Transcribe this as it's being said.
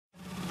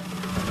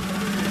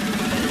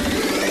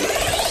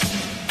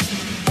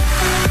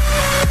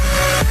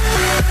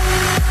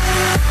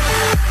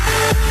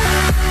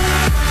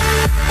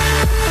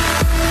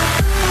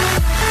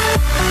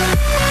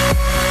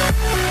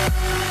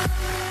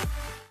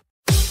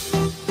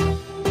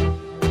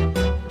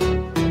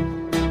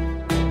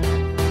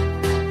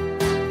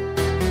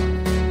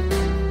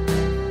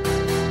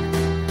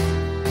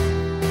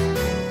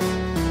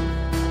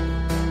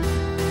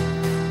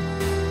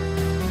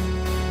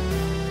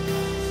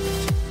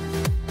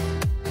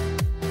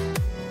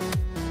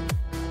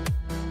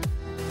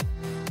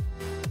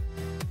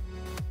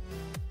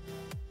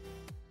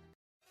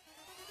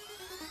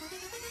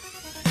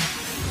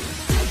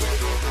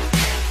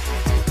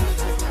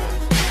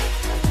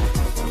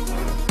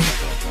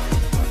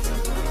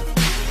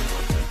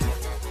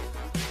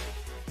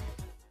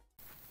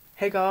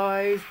Hey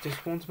guys,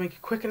 just want to make a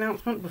quick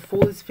announcement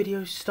before this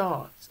video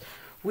starts.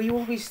 We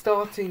will be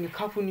starting a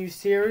couple new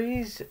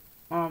series,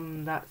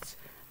 that's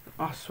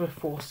our Swift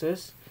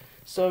Forces.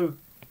 So,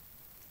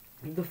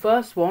 the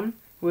first one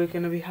we're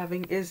going to be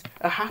having is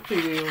a Happy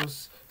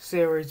Wheels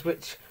series,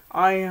 which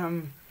I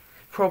am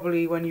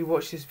probably, when you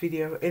watch this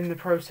video, in the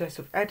process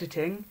of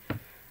editing.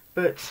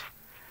 But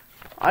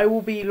I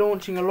will be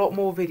launching a lot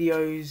more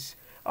videos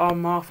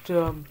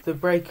after the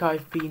break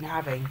I've been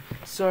having.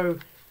 So,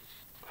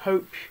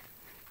 hope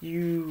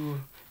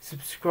you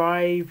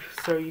subscribe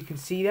so you can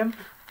see them.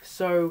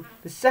 So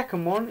the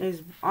second one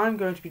is I'm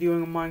going to be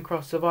doing a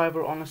Minecraft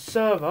survival on a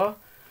server,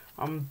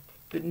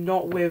 but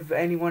not with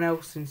anyone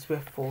else in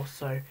Swift Force.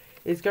 So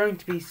it's going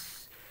to be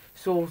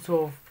sort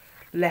of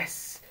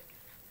less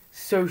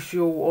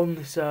social on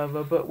the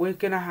server, but we're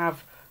going to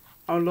have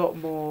a lot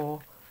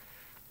more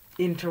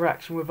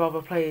interaction with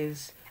other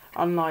players,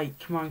 unlike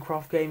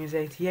Minecraft Gamers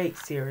 88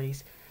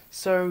 series.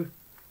 So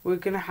we're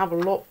going to have a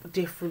lot of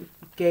different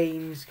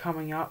games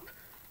coming up,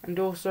 and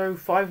also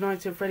Five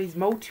Nights at Freddy's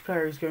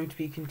multiplayer is going to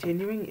be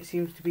continuing. It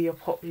seems to be a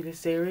popular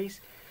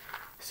series.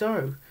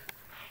 So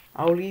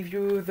I'll leave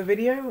you with the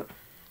video.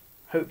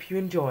 Hope you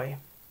enjoy.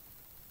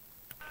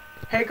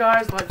 Hey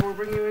guys, we'll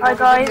bring you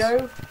another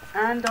video,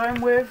 and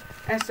I'm with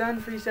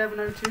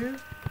SN3702,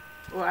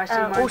 or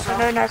actually also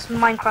known as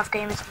Minecraft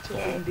Gamers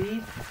 88.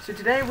 Indeed. So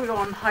today we're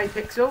on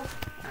Hypixel,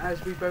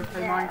 as we both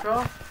play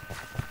Minecraft,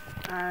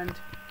 and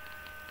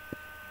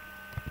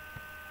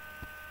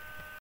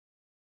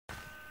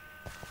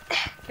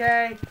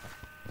okay,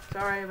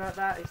 sorry about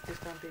that, it's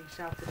just I'm being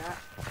shouted at.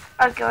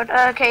 Oh god,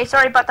 okay,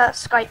 sorry about that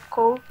Skype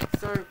call.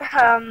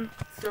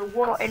 So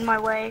what? Got in my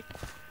way.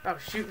 Oh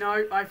shoot,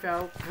 no, I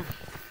fell.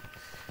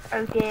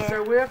 Oh dear.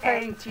 So we're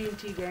playing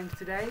TNT games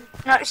today.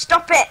 No,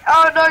 stop it!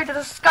 Oh no, there's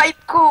a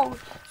Skype call!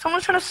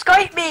 Someone's trying to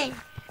Skype me!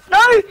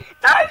 No!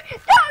 No!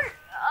 No!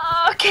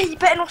 Oh, okay, you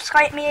better not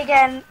Skype me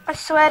again. I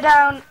swear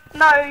down.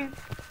 No!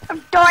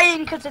 I'm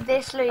dying because of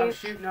this, Luke. Oh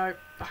shoot, no.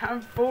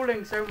 I'm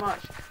falling so much.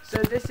 So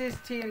this is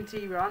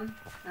TNT Run,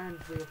 and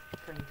we're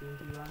playing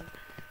TNT Run.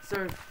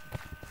 So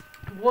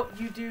what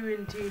you do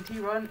in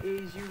TNT Run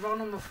is you run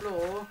on the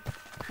floor,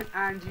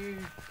 and you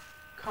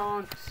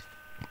can't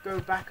go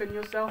back on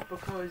yourself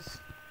because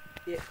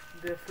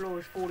the floor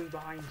is falling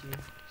behind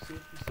you. You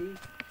see?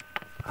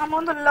 I'm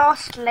on the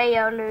last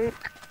layer,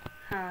 Luke.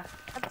 Huh.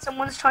 And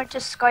someone's trying to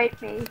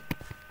Skype me.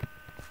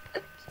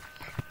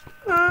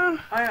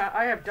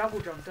 I have double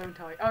jump, don't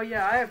I? Oh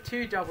yeah, I have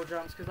 2 double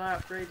jumps because I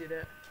upgraded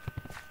it.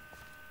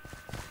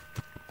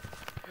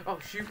 Oh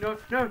shoot, no.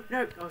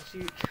 Oh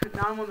shoot.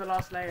 Now I'm on the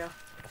last layer.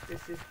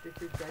 This is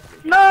deadly.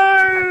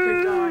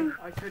 No!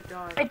 I could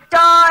die. I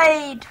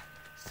died!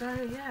 So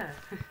yeah.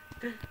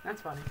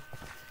 That's funny.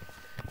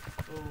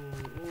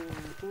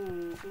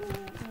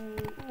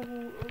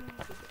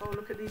 Oh,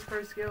 look at these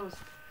pro skills.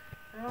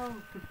 Oh.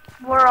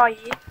 Where are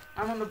you?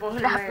 I'm on the bottom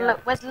I'm gonna have layer. to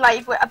look. Where's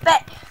live? I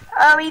bet.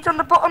 Oh, he's on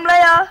the bottom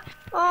layer.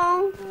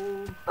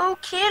 Oh,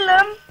 kill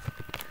him.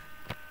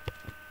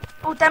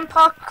 Oh, them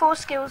parkour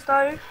skills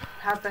though.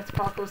 Have better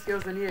parkour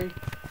skills than you.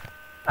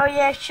 Oh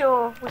yeah,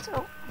 sure.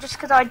 Just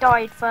because I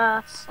died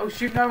first. Oh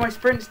shoot! No, my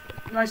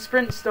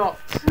sprint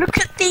stopped. Look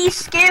at these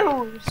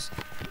skills.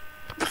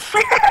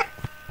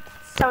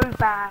 So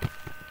bad.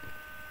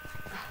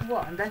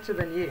 What? I'm better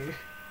than you.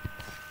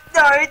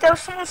 No, there was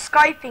someone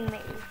Skyping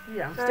me.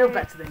 Yeah, I'm still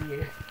better than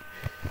you.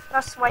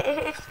 That's why.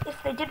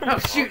 If they didn't. Oh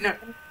shoot! No.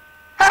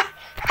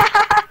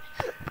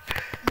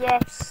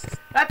 Yes.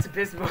 That's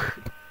abysmal.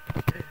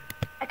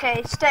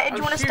 Okay, do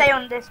you want to stay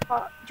on this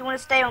part? Do you want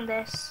to stay on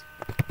this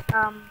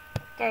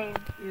game?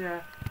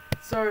 Yeah.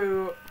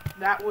 So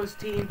that was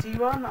TNT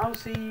Run. I'll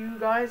see you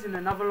guys in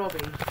another lobby.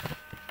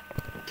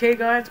 Okay,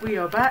 guys, we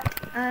are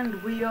back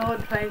and we are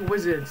playing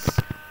Wizards.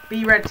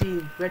 Be red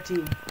team. Red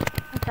team.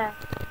 Okay.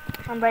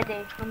 I'm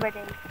ready.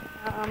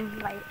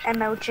 Like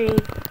MLG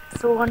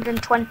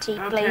 420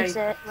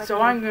 blazer. Okay.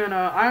 So I'm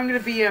gonna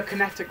be a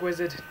kinetic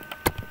wizard.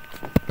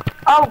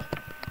 Oh,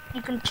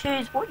 you can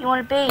choose what you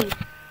want to be.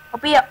 I'll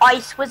be an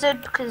ice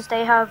wizard because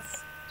they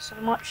have so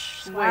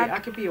much swag. Wait, I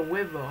could be a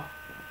wither.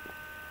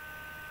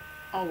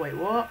 Oh wait,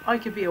 what? I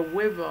could be a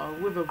wither.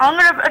 I'm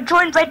gonna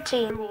join red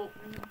team.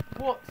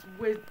 What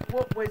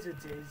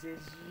Wizards is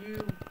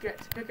you get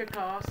to pick a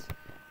class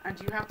and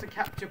you have to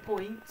capture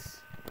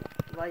points,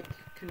 like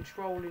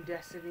Control in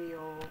Destiny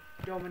or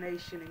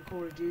Domination in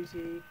Call of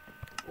Duty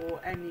or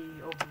any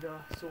of the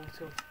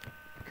sort of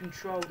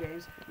control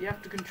games. You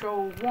have to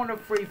control 1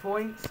 of 3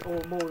 points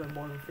or more than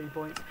 1 of 3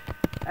 points.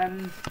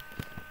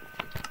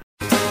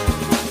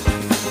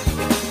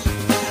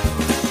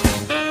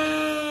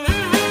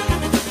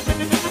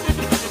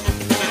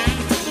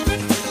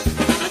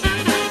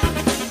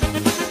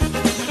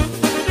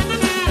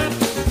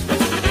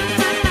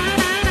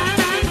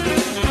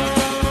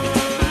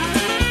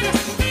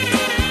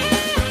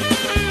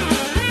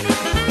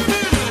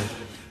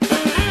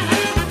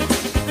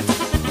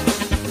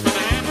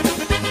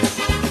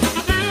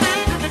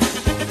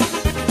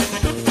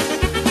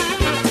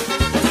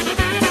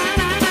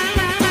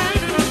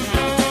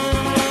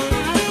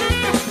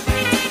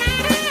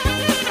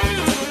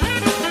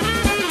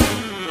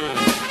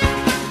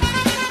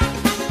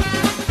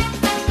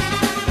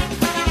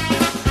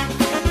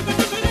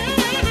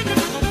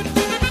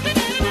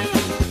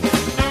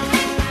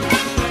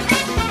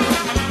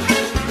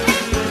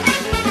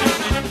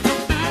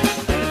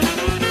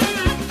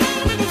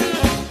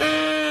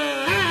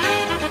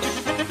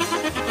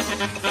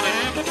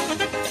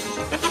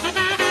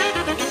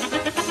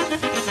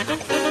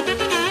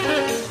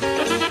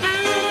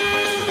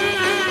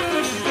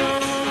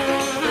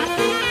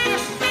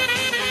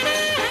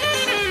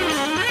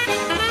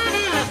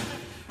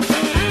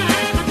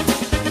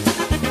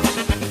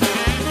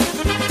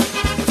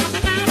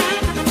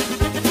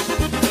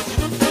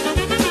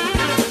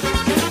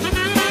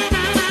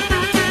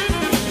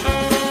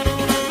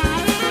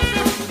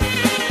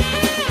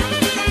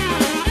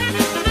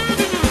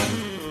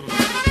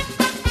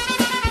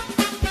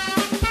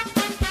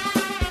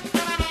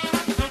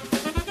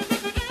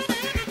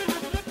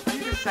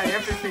 say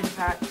everything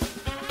packed.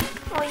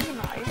 Oh, you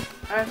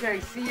know. Okay,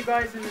 see you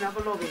guys in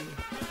another lobby.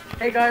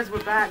 Hey guys,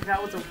 we're back.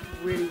 That was a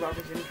really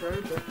rubbish intro,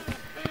 but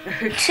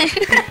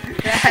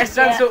yeah,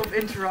 some sort of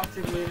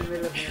interrupted me in the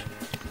middle of it.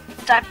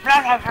 So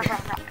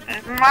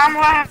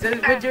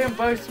we're doing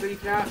bow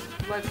spleef now.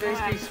 It's like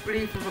basically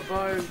spleef with a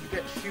bow. You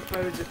get to shoot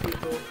bows at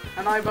people,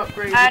 and I've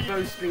upgraded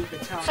bow spleef a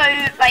ton. So,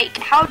 like,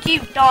 how do you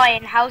die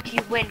and how do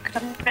you win?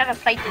 Because I've never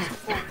played this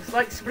before. It's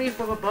like spleef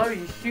with a bow.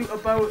 You shoot a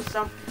bow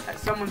at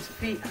someone's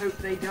feet, hope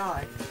they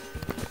die.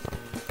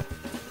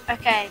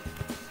 Okay.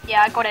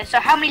 Yeah, I got it. So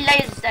how many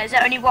layers is there? Is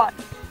there only one?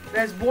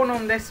 There's one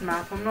on this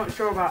map. I'm not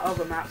sure about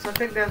other maps. I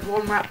think there's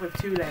one map with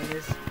 2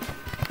 layers.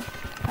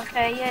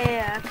 Okay,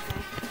 yeah, okay.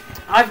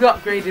 I've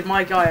upgraded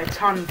my guy a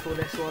ton for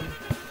this one.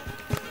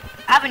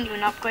 I haven't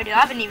even upgraded. I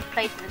haven't even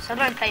played this. I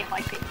don't play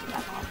high pixel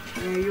that much.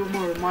 Yeah, you're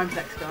more a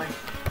Mineplex guy.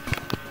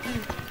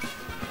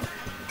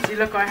 See,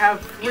 look, I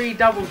have 3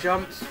 double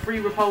jumps, 3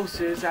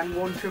 repulsors, and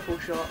 1 triple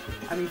shot.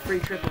 I mean, 3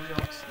 triple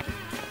shots.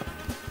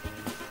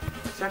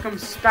 So I can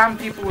spam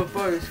people with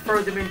bows,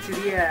 throw them into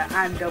the air,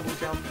 and double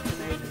jump. It's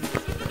amazing.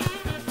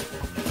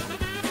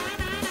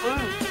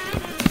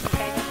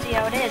 Okay, let's see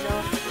how it is.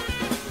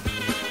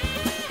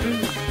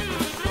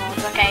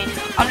 Okay,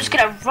 I'm just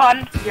gonna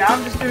run. Yeah,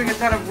 I'm just doing a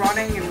ton of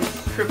running and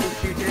triple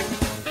shooting.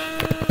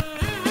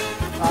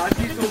 I've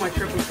used all my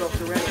triple shots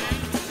already.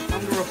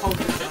 I'm the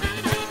repulsor guy.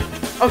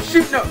 Oh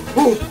shoot, no!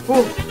 Oh,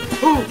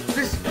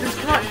 this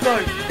clutch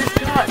though! This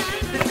clutch!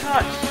 Oh, this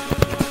clutch!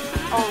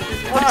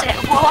 What is it?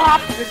 What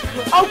happened? This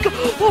clutch! Oh,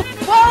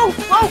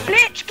 whoa,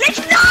 glitch!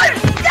 No!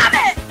 Damn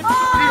it! Oh,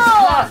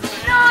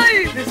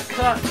 no! This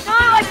clutch! No,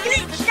 I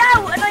glitched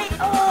out and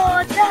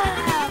oh,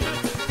 damn!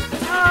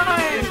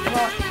 This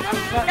clutch!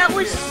 That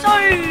was so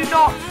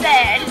not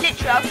fair.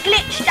 Literally, I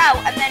glitched out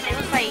and then it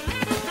was like,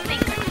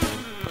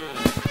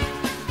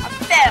 I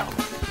fell.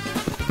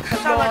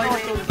 So annoying. I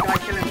saw this guy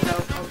kill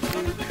himself. Oh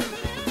shoot.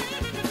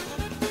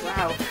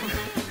 Wow.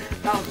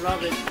 That was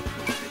rubbish.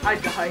 I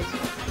died.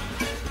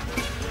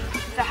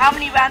 So how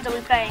many rounds are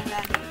we playing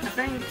then? I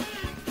think,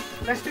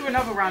 let's do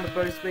another round of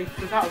bow spleef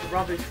because that was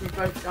rubbish. We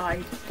both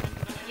died.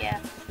 Yeah,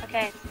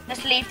 okay.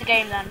 Let's leave the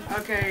game then.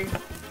 Okay,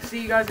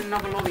 see you guys in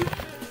another lobby.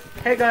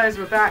 Hey guys,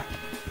 we're back.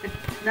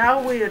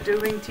 Now we are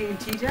doing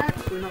TNT tag.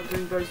 We're not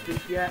doing bow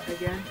spleef yet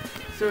again.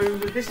 So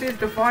this is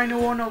the final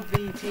one of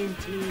the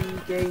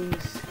TNT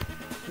games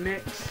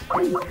mix,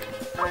 and we're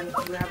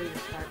having a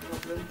Skype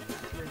problem.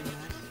 That's really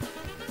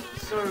nice.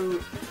 So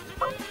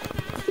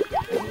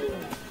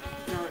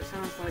no, it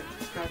sounds like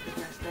Skype is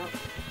messed up.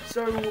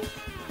 So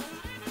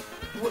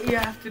what you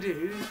have to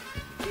do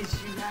is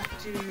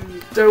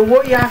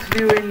what you have to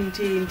do in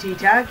TNT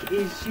tag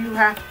is you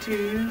have to.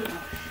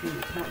 Oh shoot!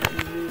 It's not letting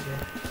me move it.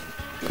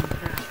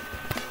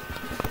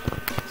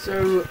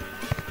 So,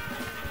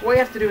 what you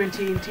have to do in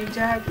TNT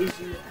tag is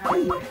you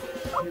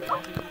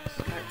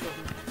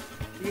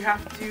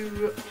have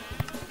to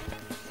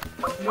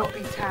not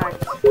be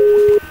tagged.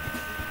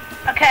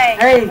 Okay.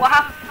 Hey. What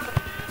happened?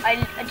 I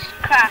just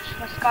crashed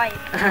my Skype.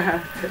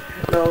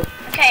 No.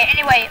 Okay.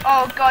 Anyway.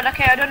 Oh god.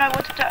 Okay. I don't know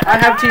what to do. I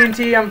have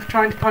TNT. I'm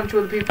trying to punch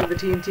all the people with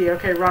the TNT.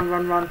 Okay, run.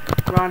 Up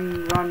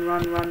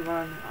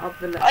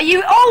the left. Are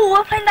you? Oh,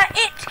 we're playing that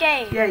It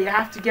game. Yeah, you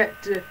have to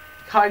get to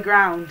high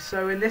ground.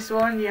 So in this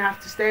one, you have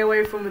to stay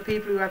away from the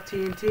people who have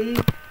TNT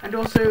and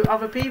also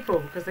other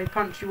people because they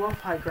punch you off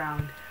high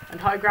ground. And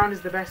high ground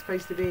is the best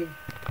place to be.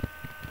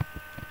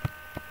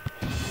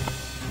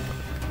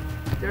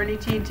 Are there any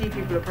TNT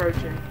people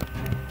approaching?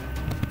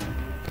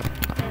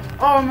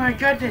 Oh my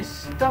goodness!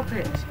 Stop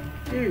it,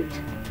 dude!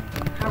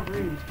 How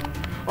rude!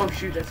 Oh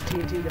shoot, that's a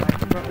TNT guy.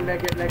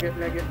 Leg it.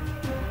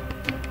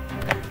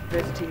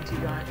 There's a TNT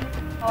guy.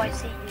 Oh, I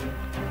see you.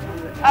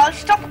 Oh,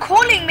 stop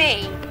calling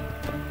me!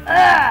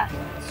 Ugh,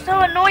 so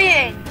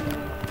annoying!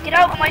 Get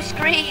out of my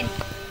screen!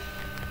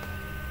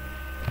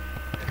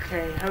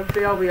 Okay,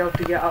 hopefully I'll be able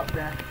to get up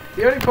there.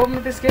 The only problem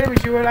with this game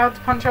is you're allowed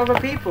to punch other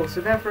people,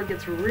 so therefore it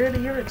gets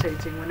really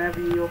irritating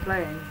whenever you're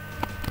playing.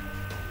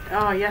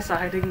 Oh yes,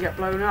 I didn't get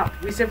blown up.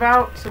 We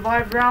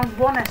survived round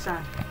 1,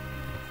 Esan.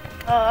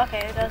 Oh,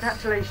 okay, that's...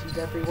 Congratulations,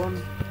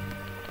 everyone.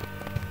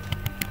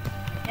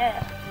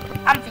 Yeah.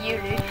 And for you,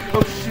 Luke.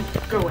 Oh shoot,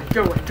 go away.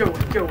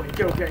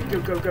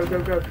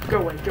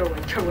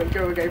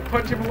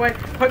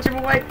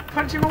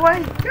 Punch him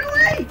away, go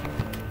away!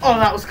 Oh,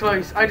 that was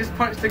close. I just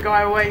punched the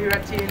guy away who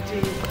had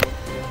TNT.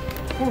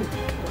 Whew.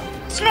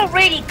 It's not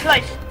really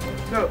close.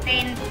 No. I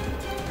mean,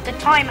 the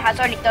time has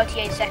only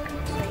 38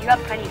 seconds, so you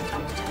have plenty of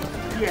time to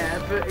tell. Yeah,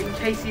 but in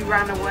case he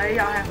ran away,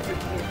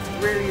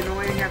 it's really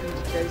annoying having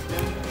to chase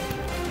them.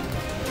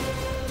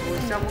 Or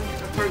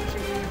someone's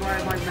approaching me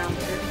via my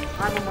mountain.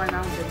 I'm on my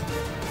mountain.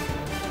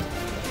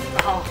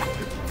 Oh,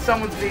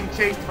 someone's being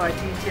chased by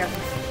TNT.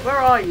 Where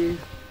are you?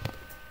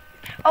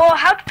 Oh,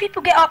 how do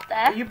people get up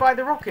there? Are you by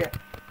the rocket?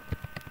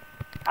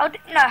 How do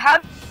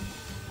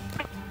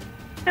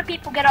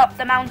people get up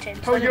the mountain?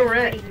 Oh, you're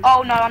it.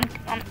 Oh no, I'm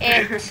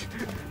it.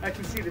 I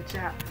can see the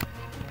chat.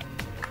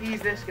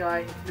 He's this guy.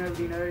 If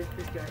nobody knows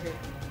this guy here.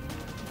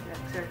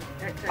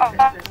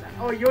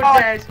 Oh, you're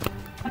dead.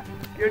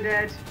 You're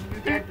dead.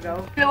 You're dead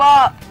though. Blew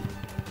up.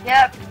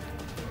 Yep.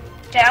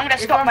 Okay, I'm gonna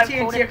If stop I'm my TNT,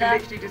 recording I can there.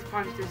 literally just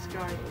punch this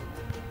guy.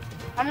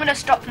 I'm gonna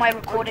stop my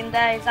recording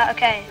there. Is that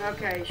okay?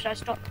 Okay. Should I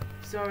stop?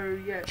 So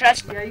yeah, Should I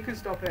stop? yeah, you can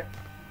stop it.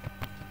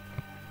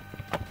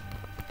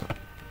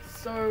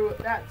 So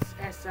that's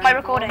SM. My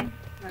recording.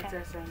 That's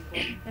Okay. SM.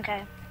 Gone.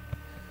 Okay.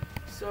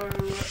 So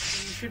you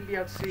shouldn't be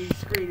able to see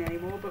screen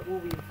anymore, but we'll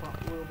be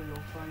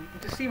all fine. You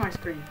can see my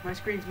screen. My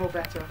screen's more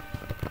better.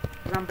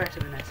 Because I'm better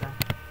than SM.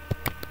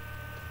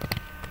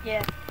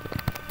 Yeah.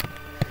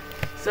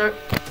 So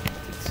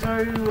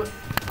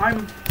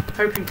I'm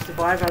hoping to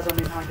survive as I'm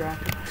in high ground.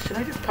 Should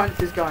I just punch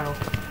this guy off?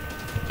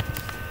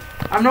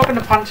 I'm not going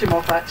to punch him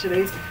off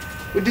actually.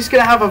 We're just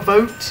going to have a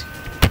vote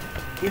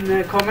in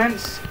the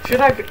comments.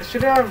 Should I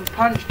have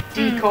punched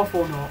Deke off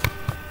or not?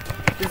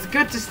 It's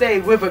good to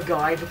stay with a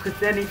guy because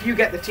then if you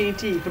get the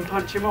TNT you can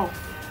punch him off.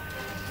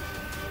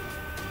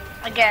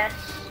 I guess.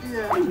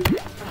 Yeah. Oh shit,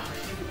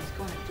 he's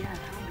gone again.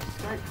 How many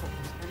Skype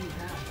problems can he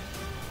have?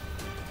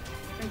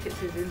 I think it's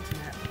his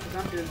internet because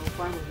I'm doing all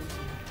fine with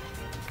internet.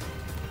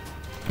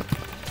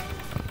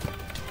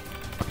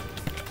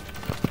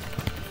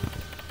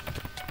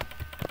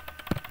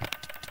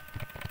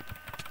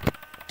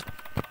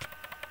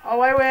 Oh,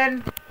 I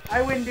win!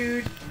 I win,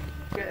 dude!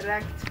 Get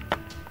wrecked.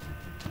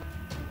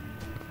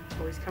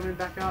 Oh, he's coming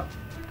back up.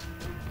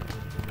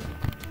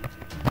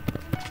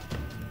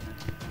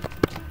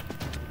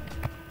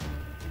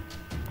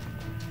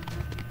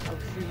 Oh,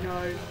 shoot,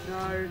 no,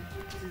 no.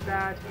 This is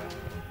bad.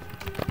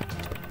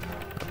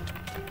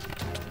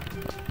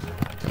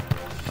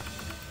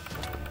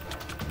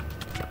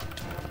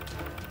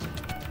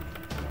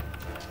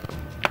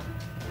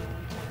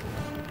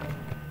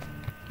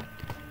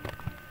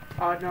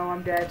 Oh no,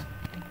 I'm dead.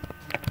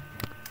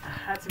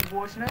 That's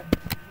unfortunate.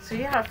 So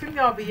yeah, I think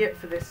that'll be it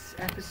for this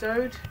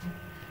episode.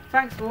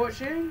 Thanks for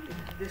watching.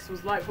 This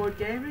was Lightboard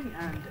Gaming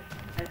and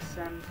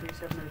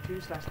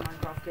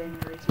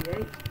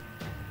SM3702/MinecraftGamer88.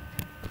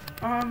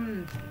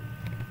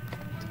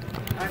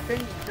 I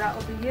think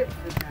that'll be it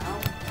for now.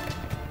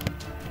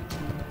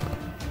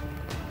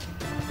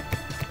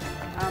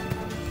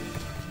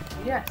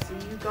 Yeah, see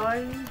you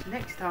guys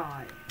next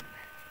time.